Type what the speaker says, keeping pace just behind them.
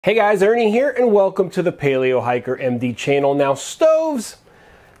Hey guys, Ernie here and welcome to the Paleo Hiker MD channel. Now stoves,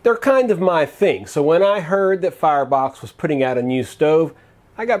 they're kind of my thing. So when I heard that Firebox was putting out a new stove,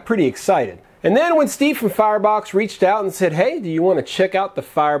 I got pretty excited. And then when Steve from Firebox reached out and said, hey, do you want to check out the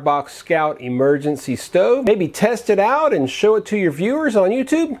Firebox Scout emergency stove? Maybe test it out and show it to your viewers on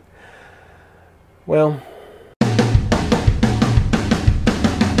YouTube? Well,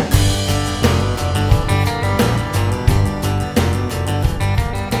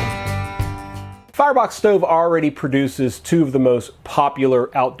 Firebox stove already produces two of the most popular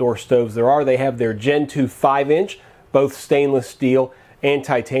outdoor stoves there are. They have their Gen 2 5-inch, both stainless steel and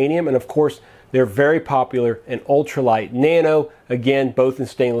titanium, and of course they're very popular in ultralight nano, again both in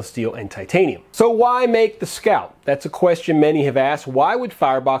stainless steel and titanium. So why make the Scout? That's a question many have asked. Why would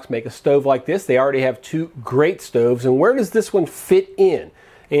Firebox make a stove like this? They already have two great stoves, and where does this one fit in?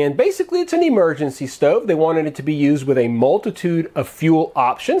 And basically it's an emergency stove. They wanted it to be used with a multitude of fuel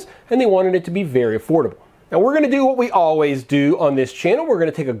options, and they wanted it to be very affordable. Now we're going to do what we always do on this channel. We're going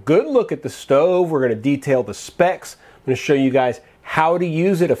to take a good look at the stove. We're going to detail the specs. I'm going to show you guys how to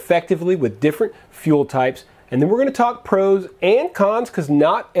use it effectively with different fuel types. And then we're going to talk pros and cons, because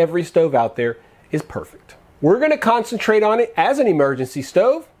not every stove out there is perfect. We're going to concentrate on it as an emergency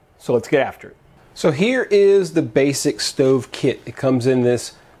stove, so let's get after it. So here is the basic stove kit. It comes in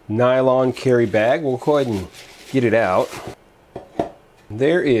this nylon carry bag. We'll go ahead and get it out.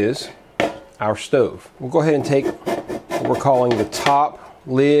 There is our stove. We'll go ahead and take what we're calling the top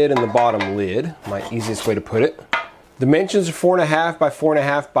lid and the bottom lid, my easiest way to put it. Dimensions are 4.5 by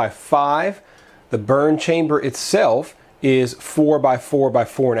 4.5 by 5. The burn chamber itself is 4 by 4 by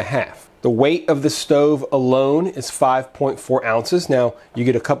 4.5. The weight of the stove alone is 5.4 ounces. Now you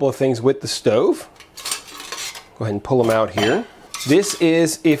get a couple of things with the stove. Go ahead and pull them out here. This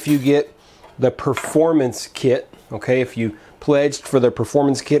is if you get the performance kit, okay? If you pledged for the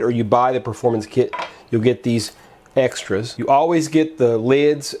performance kit or you buy the performance kit, you'll get these extras. You always get the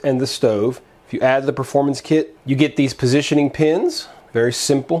lids and the stove. If you add the performance kit, you get these positioning pins, very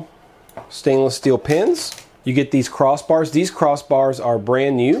simple stainless steel pins. You get these crossbars. These crossbars are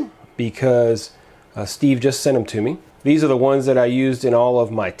brand new because Steve just sent them to me. These are the ones that I used in all of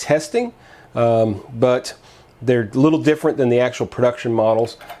my testing, but they're a little different than the actual production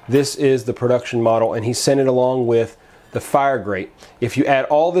models. This is the production model, and he sent it along with the fire grate. If you add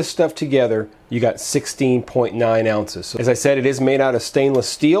all this stuff together, you got 16.9 ounces. So as I said, it is made out of stainless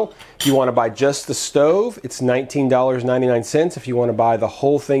steel. If you want to buy just the stove, it's $19.99. If you want to buy the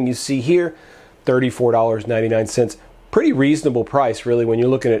whole thing you see here, $34.99. Pretty reasonable price, really, when you're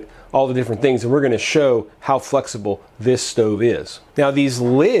looking at all the different things, and we're going to show how flexible this stove is. Now these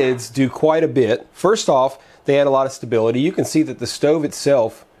lids do quite a bit. First off, they add a lot of stability. You can see that the stove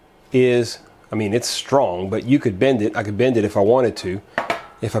itself is, I mean, it's strong, but you could bend it. I could bend it if I wanted to.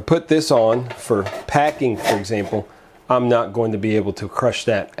 If I put this on for packing, for example, I'm not going to be able to crush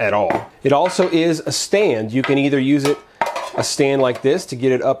that at all. It also is a stand. You can either use it a stand like this to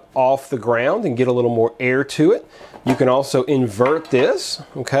get it up off the ground and get a little more air to it. You can also invert this,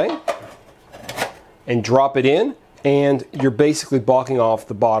 okay, and drop it in, and you're basically blocking off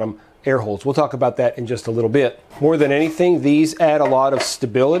the bottom air holes. We'll talk about that in just a little bit. More than anything, these add a lot of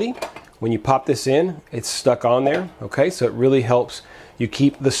stability. When you pop this in, it's stuck on there, okay, so it really helps you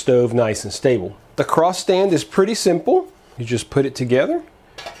keep the stove nice and stable. The cross stand is pretty simple. You just put it together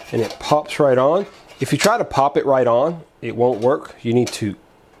and it pops right on. If you try to pop it right on, it won't work. You need to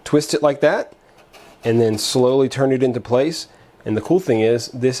twist it like that and then slowly turn it into place. And the cool thing is,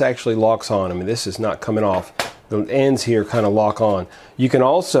 this actually locks on. I mean, this is not coming off. The ends here kind of lock on. You can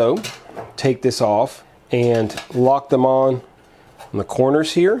also take this off and lock them on the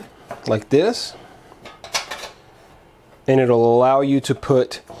corners here, like this. And it'll allow you to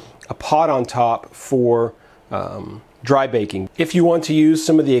put a pot on top for dry baking. If you want to use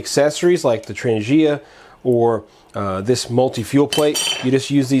some of the accessories like the Trangia or this multi-fuel plate, you just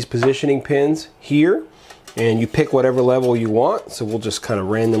use these positioning pins here and you pick whatever level you want. So we'll just kind of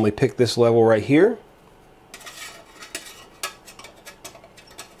randomly pick this level right here.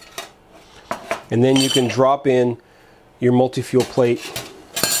 And then you can drop in your multi-fuel plate,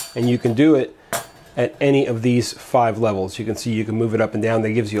 and you can do it at any of these 5 levels. You can see you can move it up and down. That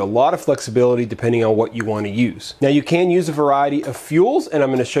gives you a lot of flexibility depending on what you want to use. Now you can use a variety of fuels, and I'm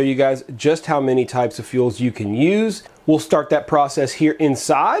going to show you guys just how many types of fuels you can use. We'll start that process here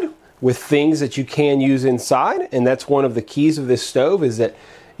inside with things that you can use inside, and that's one of the keys of this stove, is that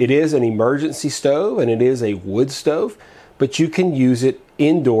it is an emergency stove and it is a wood stove, but you can use it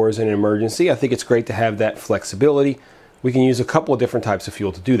indoors in an emergency. I think it's great to have that flexibility. We can use a couple of different types of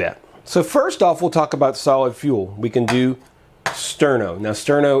fuel to do that. So first off, we'll talk about solid fuel. We can do Sterno. Now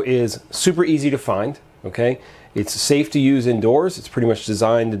Sterno is super easy to find, okay? It's safe to use indoors. It's pretty much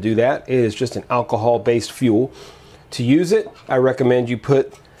designed to do that. It is just an alcohol-based fuel. To use it, I recommend you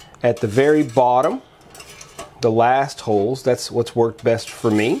put at the very bottom, the last holes. That's what's worked best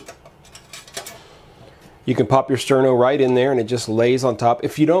for me. You can pop your Sterno right in there and it just lays on top.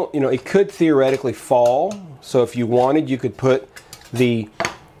 If you don't, it could theoretically fall. So if you wanted, you could put the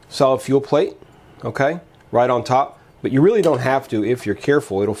solid fuel plate, okay, right on top. But you really don't have to. If you're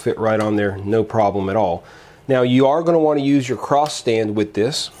careful, it'll fit right on there, no problem at all. Now you are going to want to use your cross stand with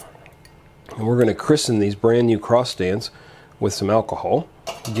this. And we're going to christen these brand new cross stands with some alcohol.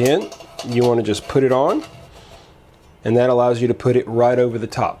 Again, you want to just put it on, and that allows you to put it right over the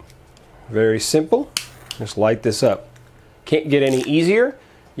top. Very simple. Just light this up. Can't get any easier.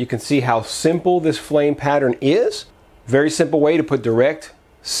 You can see how simple this flame pattern is. Very simple way to put direct,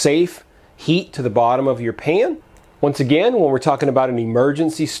 safe heat to the bottom of your pan. Once again, when we're talking about an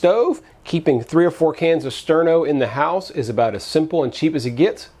emergency stove, keeping 3 or 4 cans of Sterno in the house is about as simple and cheap as it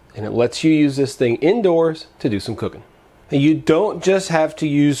gets, and it lets you use this thing indoors to do some cooking. And you don't just have to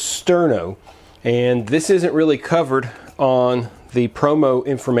use Sterno, and this isn't really covered on the promo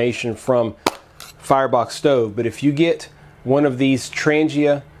information from Firebox stove, but if you get one of these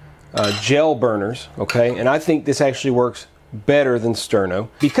Trangia gel burners, okay, and I think this actually works better than Sterno.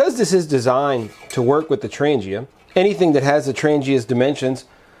 Because this is designed to work with the Trangia, anything that has the Trangia's dimensions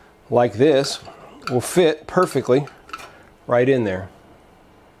like this will fit perfectly right in there.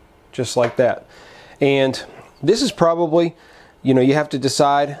 Just like that. And this is probably, you have to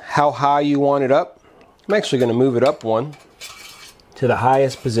decide how high you want it up. I'm actually going to move it up one to the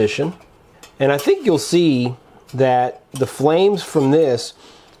highest position. And I think you'll see that the flames from this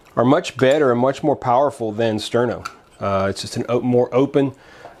are much better and much more powerful than Sterno. It's just a more open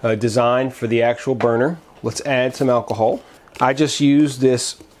design for the actual burner. Let's add some alcohol. I just used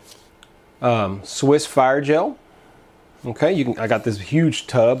this Swiss fire gel. Okay, I got this huge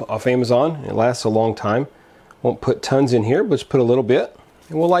tub off Amazon. It lasts a long time. Won't put tons in here, but just put a little bit.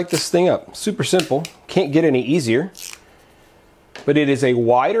 And we'll light this thing up. Super simple. Can't get any easier. But it is a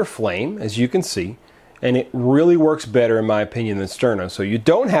wider flame, as you can see. And it really works better, in my opinion, than Sterno. So you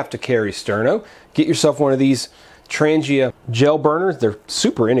don't have to carry Sterno. Get yourself one of these Trangia gel burners. They're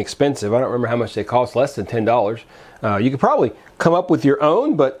super inexpensive. I don't remember how much they cost, less than $10. You could probably come up with your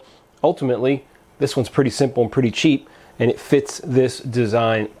own, but ultimately, this one's pretty simple and pretty cheap. And it fits this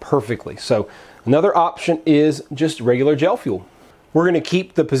design perfectly. So another option is just regular gel fuel. We're going to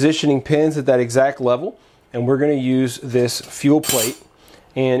keep the positioning pins at that exact level, and we're going to use this fuel plate,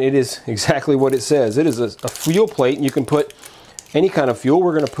 and it is exactly what it says. It is a fuel plate, and you can put any kind of fuel.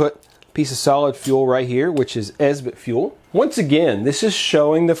 We're going to put a piece of solid fuel right here, which is Esbit fuel. Once again, this is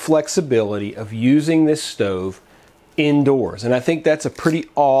showing the flexibility of using this stove indoors, and I think that's a pretty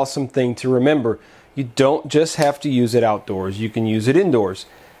awesome thing to remember. You don't just have to use it outdoors, you can use it indoors.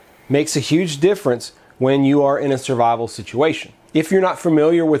 Makes a huge difference when you are in a survival situation. If you're not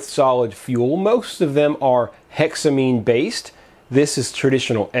familiar with solid fuel, most of them are hexamine based. This is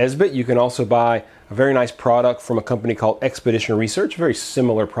traditional Esbit. You can also buy a very nice product from a company called Expedition Research, very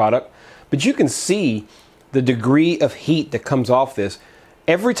similar product. But you can see the degree of heat that comes off this.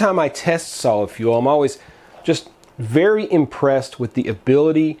 Every time I test solid fuel, I'm always just very impressed with the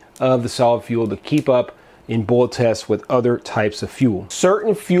ability of the solid fuel to keep up in bullet tests with other types of fuel.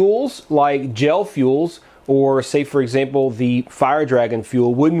 Certain fuels, like gel fuels, or say for example the Fire Dragon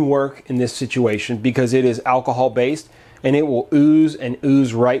fuel, wouldn't work in this situation because it is alcohol based and it will ooze and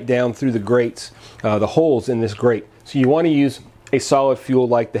ooze right down through the grates, the holes in this grate. So you want to use a solid fuel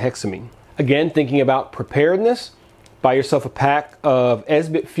like the hexamine. Again, thinking about preparedness, buy yourself a pack of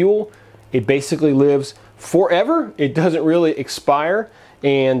Esbit fuel. It basically lives forever. It doesn't really expire,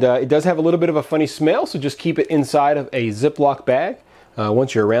 and it does have a little bit of a funny smell, so just keep it inside of a Ziploc bag.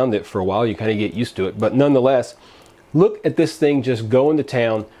 Once you're around it for a while, you kind of get used to it, but nonetheless, look at this thing just going to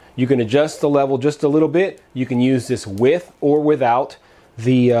town. You can adjust the level just a little bit. You can use this with or without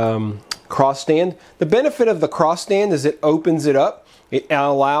the cross stand. The benefit of the cross stand is it opens it up. It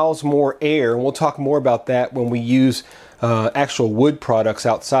allows more air, and we'll talk more about that when we use actual wood products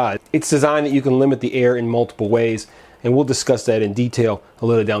outside. It's designed that you can limit the air in multiple ways, and we'll discuss that in detail a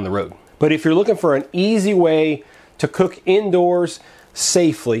little down the road. But if you're looking for an easy way to cook indoors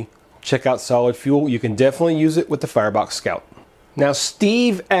safely, check out solid fuel. You can definitely use it with the Firebox Scout. Now,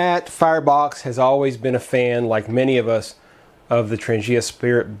 Steve at Firebox has always been a fan, like many of us, of the Trangia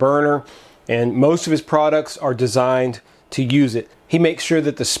Spirit burner, and most of his products are designed to use it. He makes sure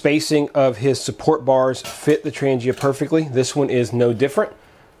that the spacing of his support bars fit the Trangia perfectly. This one is no different,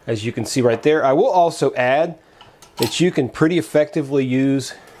 as you can see right there. I will also add that you can pretty effectively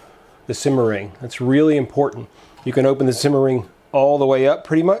use the simmer ring. That's really important. You can open the simmer ring all the way up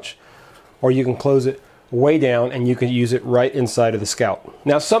pretty much, or you can close it way down and you can use it right inside of the Scout.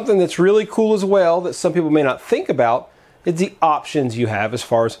 Now, something that's really cool as well that some people may not think about is the options you have as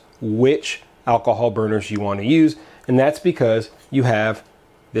far as which alcohol burners you want to use, and that's because you have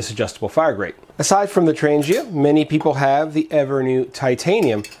this adjustable fire grate. Aside from the Trangia, many people have the Evernew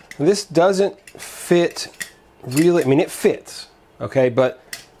Titanium. This doesn't fit really, I mean, it fits, okay, but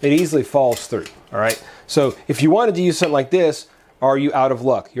it easily falls through, all right? So if you wanted to use something like this, are you out of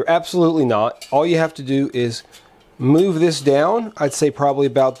luck? You're absolutely not. All you have to do is move this down, I'd say probably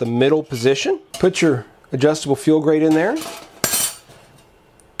about the middle position. Put your adjustable fuel grate in there.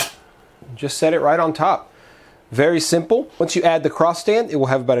 Just set it right on top. Very simple. Once you add the cross stand, it will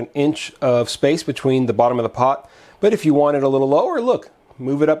have about an inch of space between the bottom of the pot. But if you want it a little lower, look,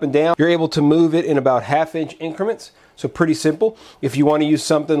 move it up and down. You're able to move it in about half-inch increments, so pretty simple. If you want to use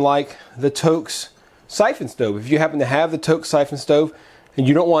something like the Toke's siphon stove, if you happen to have the Toke's siphon stove and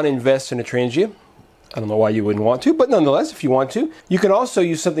you don't want to invest in a Trangia, I don't know why you wouldn't want to, but nonetheless, if you want to, you can also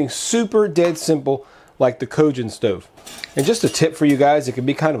use something super dead simple like the Kojin stove. And just a tip for you guys, it can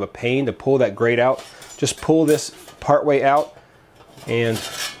be kind of a pain to pull that grate out. Just pull this part way out and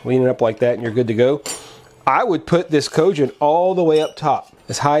lean it up like that and you're good to go. I would put this Kojin all the way up top,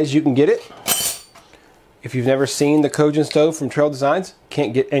 as high as you can get it. If you've never seen the Kojin stove from Trail Designs,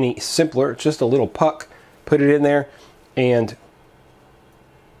 can't get any simpler. It's just a little puck. Put it in there and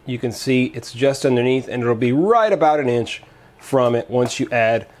you can see it's just underneath and it'll be right about an inch from it once you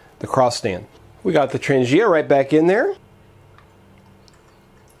add the cross stand. We got the Trangia right back in there.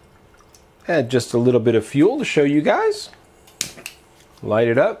 Add just a little bit of fuel to show you guys. Light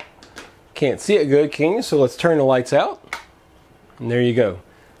it up. Can't see it good, can you? So let's turn the lights out. And there you go.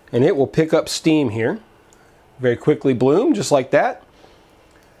 And it will pick up steam here. Very quickly bloom, just like that.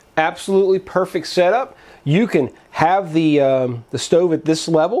 Absolutely perfect setup. You can have the stove at this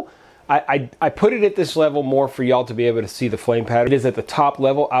level. I put it at this level more for y'all to be able to see the flame pattern. It is at the top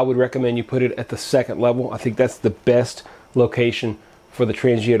level. I would recommend you put it at the second level. I think that's the best location for the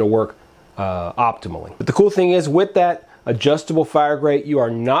Trangia to work optimally. But the cool thing is, with that adjustable fire grate, you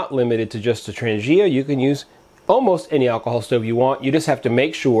are not limited to just a Trangia. You can use almost any alcohol stove you want. You just have to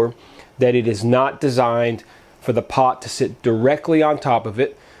make sure that it is not designed for the pot to sit directly on top of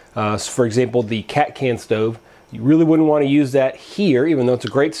it. So for example, the cat can stove, you really wouldn't want to use that here, even though it's a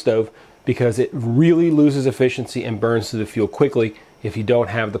great stove, because it really loses efficiency and burns through the fuel quickly if you don't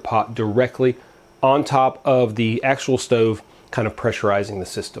have the pot directly on top of the actual stove, kind of pressurizing the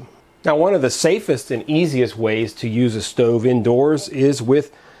system. Now, one of the safest and easiest ways to use a stove indoors is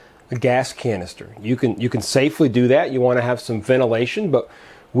with a gas canister. You can safely do that. You want to have some ventilation, but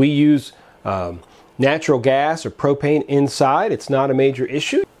we use natural gas or propane inside. It's not a major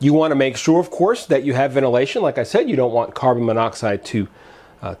issue. You want to make sure, of course, that you have ventilation. Like I said, you don't want carbon monoxide to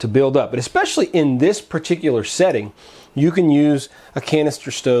build up. But especially in this particular setting, you can use a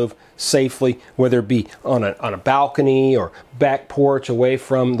canister stove safely, whether it be on a balcony or back porch away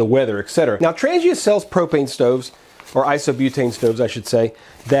from the weather, etc. Now, Trangia sells propane stoves, or isobutane stoves, I should say,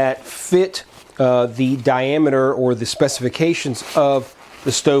 that fit the diameter or the specifications of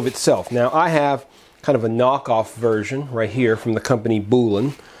the stove itself. Now, I have kind of a knockoff version right here from the company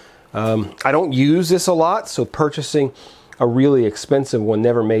Bullen. I don't use this a lot, so purchasing a really expensive one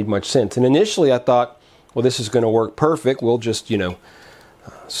never made much sense. And initially I thought, well, this is going to work perfect. We'll just,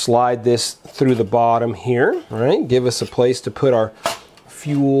 slide this through the bottom here, right? Give us a place to put our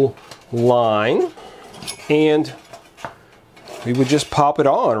fuel line, and we would just pop it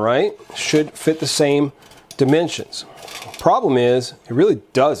on, right? Should fit the same dimensions. Problem is, it really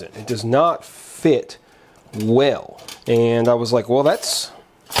doesn't. It does not fit well. And I was like, well, that's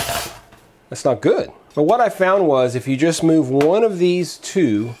not good. But what I found was, if you just move one of these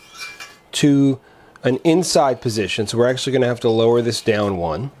two to an inside position, so we're actually going to have to lower this down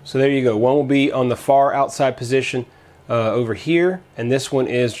one. So there you go. One will be on the far outside position over here, and this one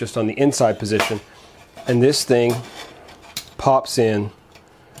is just on the inside position. And this thing pops in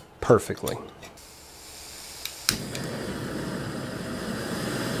perfectly.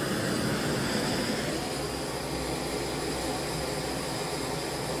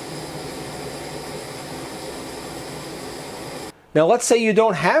 Now, let's say you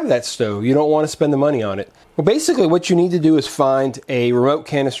don't have that stove. You don't want to spend the money on it. Well, basically what you need to do is find a remote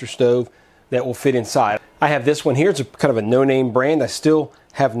canister stove that will fit inside. I have this one here. It's kind of a no-name brand. I still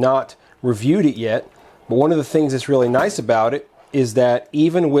have not reviewed it yet. But one of the things that's really nice about it is that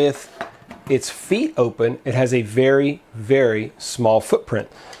even with its feet open, it has a very, very small footprint.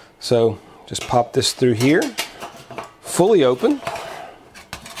 So just pop this through here. fully open,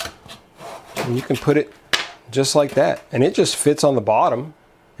 and you can put it just like that, and it just fits on the bottom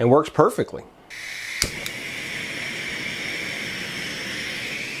and works perfectly.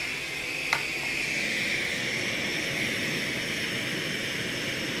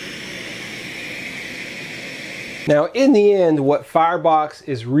 Now, in the end, what Firebox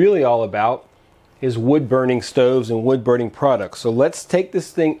is really all about is wood burning stoves and wood burning products. So let's take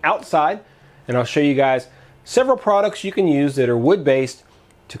this thing outside and I'll show you guys several products you can use that are wood based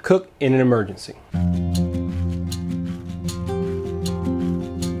to cook in an emergency.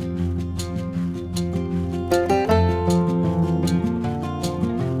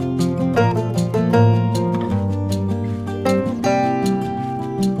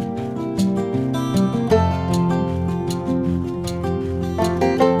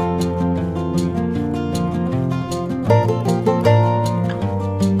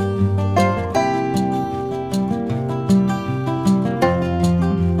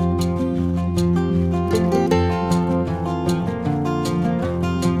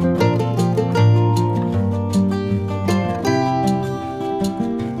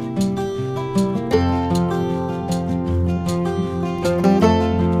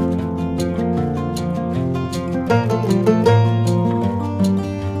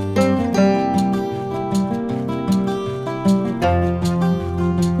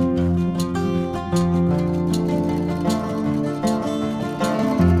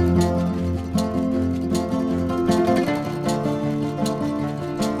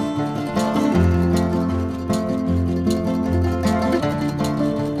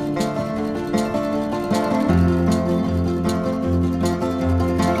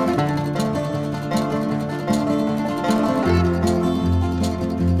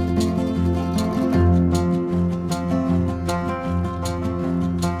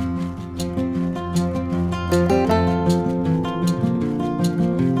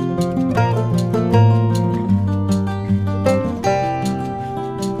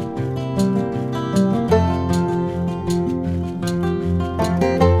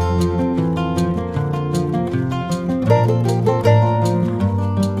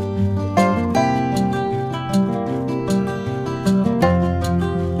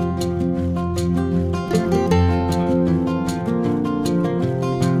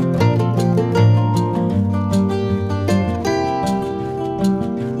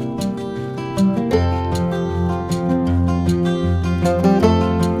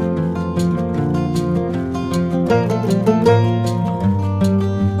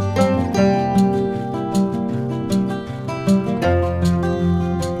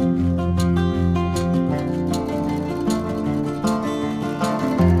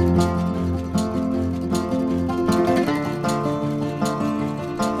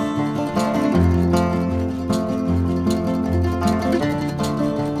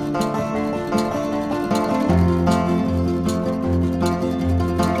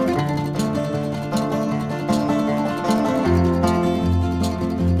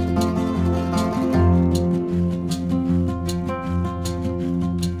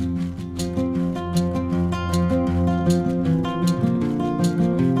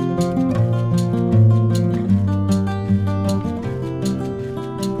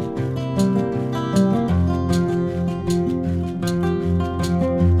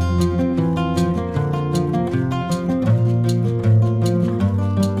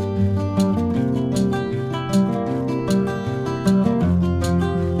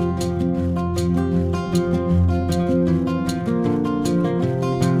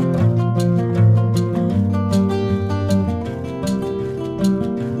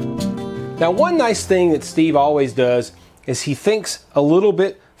 Now, one nice thing that Steve always does is he thinks a little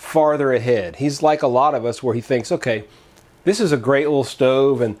bit farther ahead. He's like a lot of us where he thinks, okay, this is a great little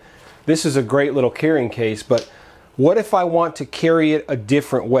stove and this is a great little carrying case, but what if I want to carry it a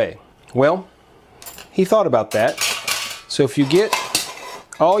different way? Well, he thought about that. So if you get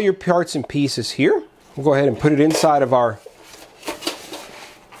all your parts and pieces here, we'll go ahead and put it inside of our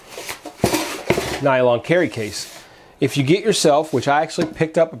nylon carry case. If you get yourself, which I actually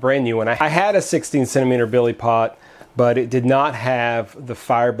picked up a brand new one, I had a 16 centimeter billy pot, but it did not have the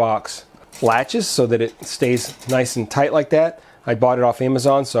Firebox latches so that it stays nice and tight like that. I bought it off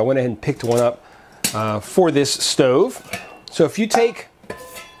Amazon, so I went ahead and picked one up for this stove. So if you take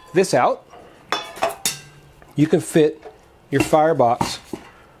this out, you can fit your Firebox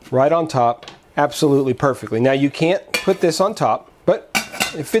right on top absolutely perfectly. Now you can't put this on top, but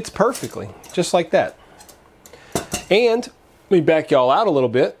it fits perfectly, just like that. And let me back y'all out a little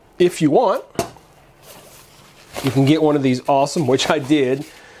bit. If you want, you can get one of these awesome, which I did,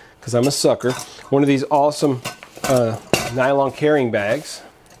 because I'm a sucker, one of these awesome nylon carrying bags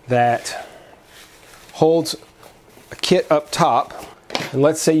that holds a kit up top. And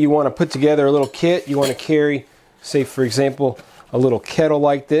let's say you want to put together a little kit. You want to carry, say for example, a little kettle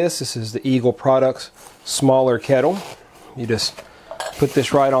like this. This is the Eagle Products smaller kettle. You just put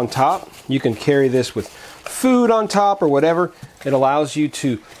this right on top. You can carry this with food on top or whatever. It allows you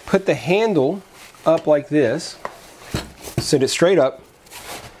to put the handle up like this, sit it straight up.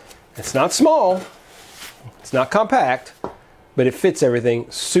 It's not small, it's not compact, but it fits everything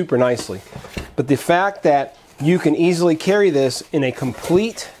super nicely. But the fact that you can easily carry this in a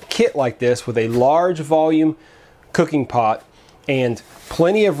complete kit like this with a large volume cooking pot and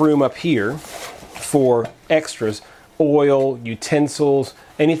plenty of room up here for extras, oil, utensils,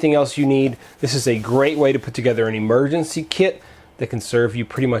 anything else you need. This is a great way to put together an emergency kit that can serve you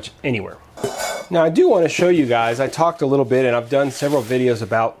pretty much anywhere. Now I do want to show you guys, I talked a little bit and I've done several videos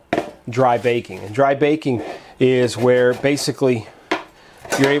about dry baking. And dry baking is where basically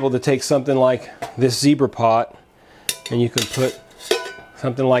you're able to take something like this zebra pot and you can put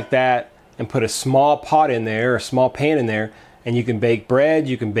something like that and put a small pot in there, a small pan in there, and you can bake bread,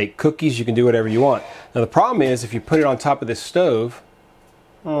 you can bake cookies, you can do whatever you want. Now the problem is if you put it on top of this stove,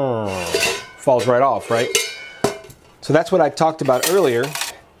 falls right off, right? So that's what I talked about earlier.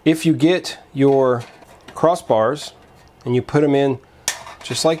 If you get your crossbars and you put them in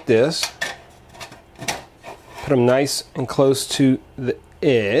just like this, put them nice and close to the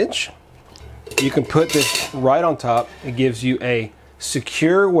edge, you can put this right on top. It gives you a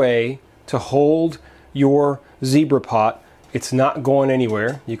secure way to hold your zebra pot. It's not going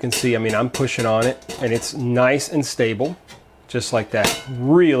anywhere. You can see, I mean, I'm pushing on it and it's nice and stable, just like that.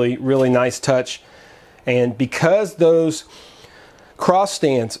 Really, really nice touch. And because those cross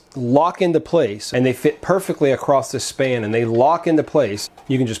stands lock into place and they fit perfectly across this span and they lock into place,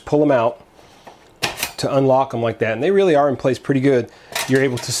 you can just pull them out to unlock them like that. And they really are in place pretty good. You're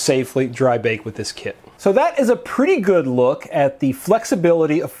able to safely dry bake with this kit. So that is a pretty good look at the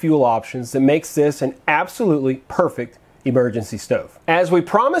flexibility of fuel options that makes this an absolutely perfect emergency stove. As we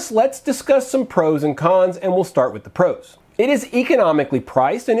promised, let's discuss some pros and cons, and we'll start with the pros. It is economically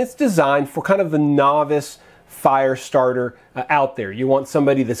priced and it's designed for kind of the novice fire starter out there. You want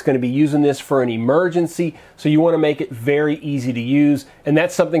somebody that's going to be using this for an emergency, so you want to make it very easy to use, and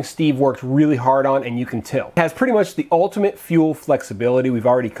that's something Steve worked really hard on, and you can tell. It has pretty much the ultimate fuel flexibility. We've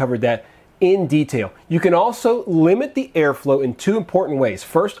already covered that in detail. You can also limit the airflow in two important ways.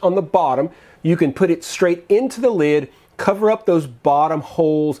 First, on the bottom, you can put it straight into the lid, cover up those bottom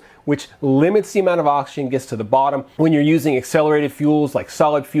holes, which limits the amount of oxygen gets to the bottom. When you're using accelerated fuels like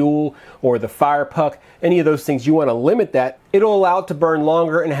solid fuel or the fire puck, any of those things, you want to limit that. It'll allow it to burn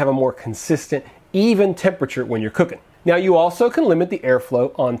longer and have a more consistent, even temperature when you're cooking. Now you also can limit the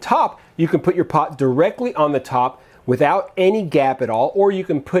airflow on top. You can put your pot directly on the top without any gap at all, or you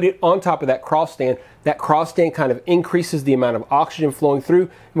can put it on top of that cross stand. That cross stand kind of increases the amount of oxygen flowing through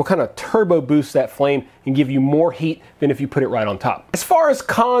and will kind of turbo boost that flame and give you more heat than if you put it right on top. As far as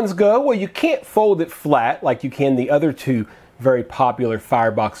cons go, well, you can't fold it flat like you can the other two very popular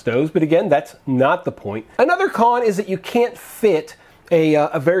Firebox stoves, but again, that's not the point. Another con is that you can't fit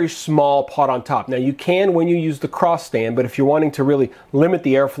a very small pot on top. Now you can when you use the cross stand, but if you're wanting to really limit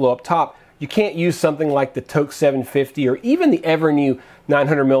the airflow up top, you can't use something like the Toke 750 or even the ever new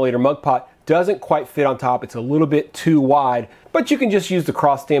 900 milliliter mug pot. Doesn't quite fit on top. It's a little bit too wide, but you can just use the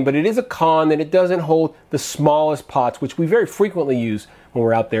cross stand. But it is a con that it doesn't hold the smallest pots, which we very frequently use when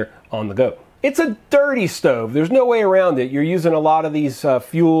we're out there on the go. It's a dirty stove. There's no way around it. You're using a lot of these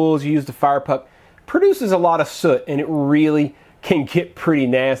fuels. You use the fire puck. Produces a lot of soot, and it really can get pretty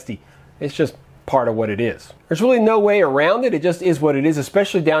nasty. It's just part of what it is. There's really no way around it. It just is what it is,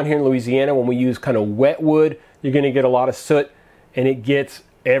 especially down here in Louisiana when we use kind of wet wood. You're going to get a lot of soot and it gets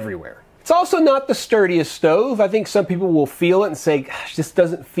everywhere. It's also not the sturdiest stove. I think some people will feel it and say, gosh, this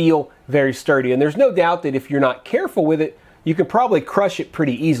doesn't feel very sturdy. And there's no doubt that if you're not careful with it, you can probably crush it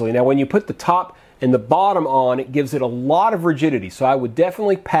pretty easily. Now, when you put the top and the bottom on, it gives it a lot of rigidity. So I would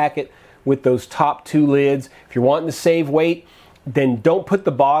definitely pack it with those top two lids. If you're wanting to save weight, then don't put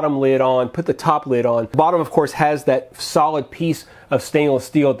the bottom lid on, put the top lid on. The bottom, of course, has that solid piece of stainless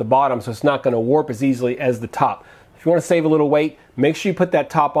steel at the bottom, so it's not going to warp as easily as the top. If you want to save a little weight, make sure you put that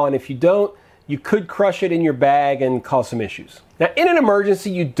top on. If you don't, you could crush it in your bag and cause some issues. Now, in an emergency,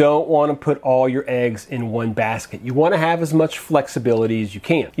 you don't want to put all your eggs in one basket. You want to have as much flexibility as you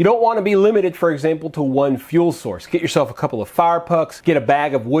can. You don't want to be limited, for example, to one fuel source. Get yourself a couple of fire pucks, get a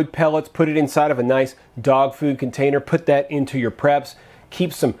bag of wood pellets, put it inside of a nice dog food container, put that into your preps.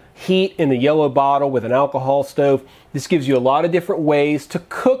 keep some heat in the yellow bottle with an alcohol stove. This gives you a lot of different ways to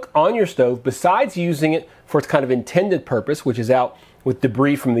cook on your stove besides using it for its kind of intended purpose, which is out with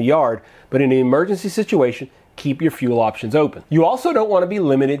debris from the yard. But in an emergency situation, keep your fuel options open. You also don't want to be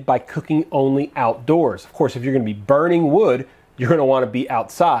limited by cooking only outdoors. Of course, if you're going to be burning wood, you're going to want to be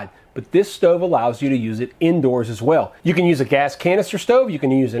outside. But this stove allows you to use it indoors as well. You can use a gas canister stove, you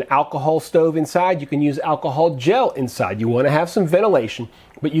can use an alcohol stove inside, you can use alcohol gel inside. You want to have some ventilation,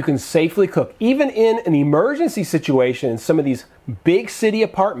 but you can safely cook. Even in an emergency situation in some of these big city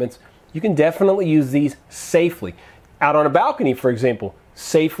apartments, you can definitely use these safely. Out on a balcony, for example,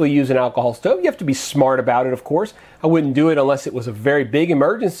 safely use an alcohol stove. You have to be smart about it, of course. I wouldn't do it unless it was a very big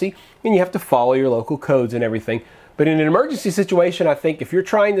emergency and you have to follow your local codes and everything. But in an emergency situation, I think if you're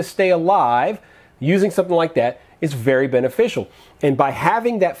trying to stay alive, using something like that is very beneficial. And by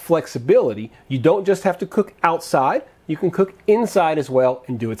having that flexibility, you don't just have to cook outside, you can cook inside as well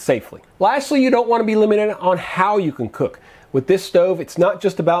and do it safely. Lastly, you don't want to be limited on how you can cook. With this stove, it's not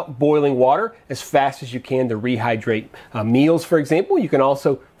just about boiling water as fast as you can to rehydrate meals, for example. You can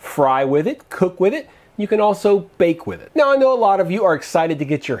also fry with it, cook with it. You can also bake with it. Now, I know a lot of you are excited to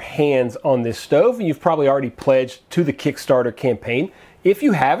get your hands on this stove, and you've probably already pledged to the Kickstarter campaign. If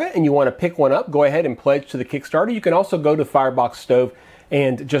you haven't and you want to pick one up, go ahead and pledge to the Kickstarter. You can also go to Firebox Stove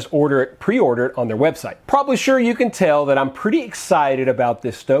and just pre-order it on their website. Probably sure you can tell that I'm pretty excited about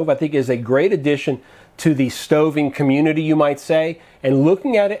this stove. I think it is a great addition to the stoving community, you might say, and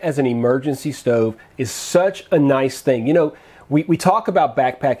looking at it as an emergency stove is such a nice thing. You know, we talk about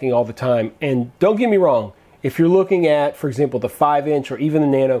backpacking all the time, and don't get me wrong, if you're looking at, for example, the 5-inch or even the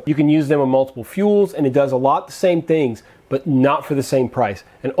Nano, you can use them on multiple fuels, and it does a lot the same things, but not for the same price.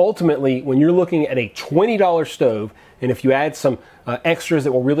 And ultimately, when you're looking at a $20 stove, and if you add some extras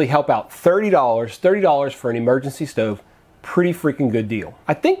that will really help out, $30 for an emergency stove, pretty freaking good deal.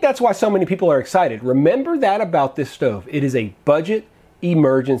 I think that's why so many people are excited. Remember that about this stove. It is a budget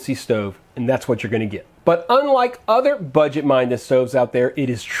emergency stove, and that's what you're going to get. But unlike other budget-minded stoves out there, it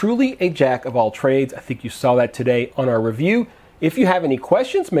is truly a jack of all trades. I think you saw that today on our review. If you have any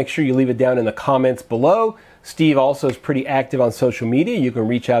questions, make sure you leave it down in the comments below. Steve also is pretty active on social media. You can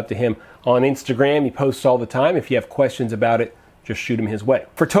reach out to him on Instagram. He posts all the time. If you have questions about it, just shoot him his way.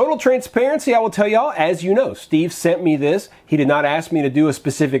 For total transparency, I will tell y'all, as you know, Steve sent me this. He did not ask me to do a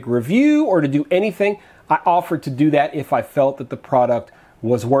specific review or to do anything. I offered to do that if I felt that the product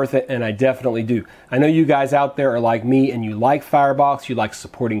was worth it, and I definitely do. I know you guys out there are like me and you like Firebox, you like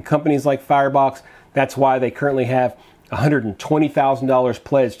supporting companies like Firebox. That's why they currently have $120,000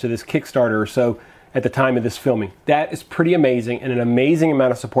 pledged to this Kickstarter or so at the time of this filming. That is pretty amazing and an amazing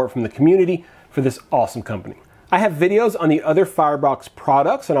amount of support from the community for this awesome company. I have videos on the other Firebox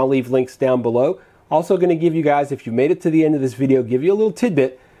products and I'll leave links down below. Also going to give you guys, if you made it to the end of this video, give you a little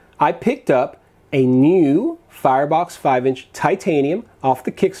tidbit. I picked up a new Firebox 5-inch titanium off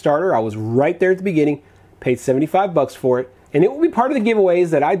the Kickstarter. I was right there at the beginning, paid 75 bucks for it, and it will be part of the giveaways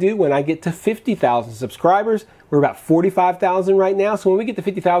that I do when I get to 50,000 subscribers. We're about 45,000 right now, so when we get to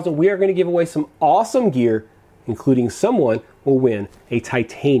 50,000, we are going to give away some awesome gear, including someone will win a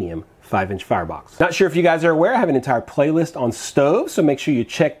titanium 5-inch Firebox. Not sure if you guys are aware, I have an entire playlist on stoves, so make sure you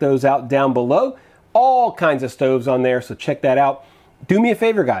check those out down below. All kinds of stoves on there, so check that out. Do me a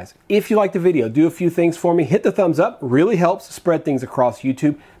favor, guys. If you like the video, do a few things for me. Hit the thumbs up. Really helps spread things across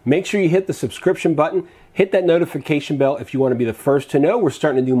YouTube. Make sure you hit the subscription button. Hit that notification bell if you want to be the first to know. We're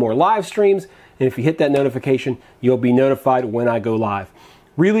starting to do more live streams. And if you hit that notification, you'll be notified when I go live.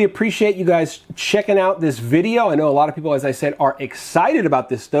 Really appreciate you guys checking out this video. I know a lot of people, as I said, are excited about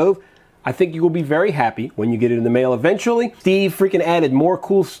this stove. I think you will be very happy when you get it in the mail eventually. Steve freaking added more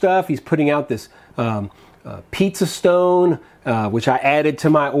cool stuff. He's putting out this pizza stone, which I added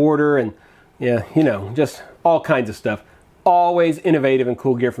to my order, and yeah, you know, just all kinds of stuff. Always innovative and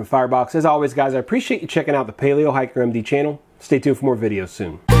cool gear from Firebox. As always, guys, I appreciate you checking out the Paleo Hiker MD channel. Stay tuned for more videos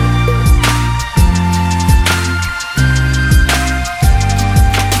soon.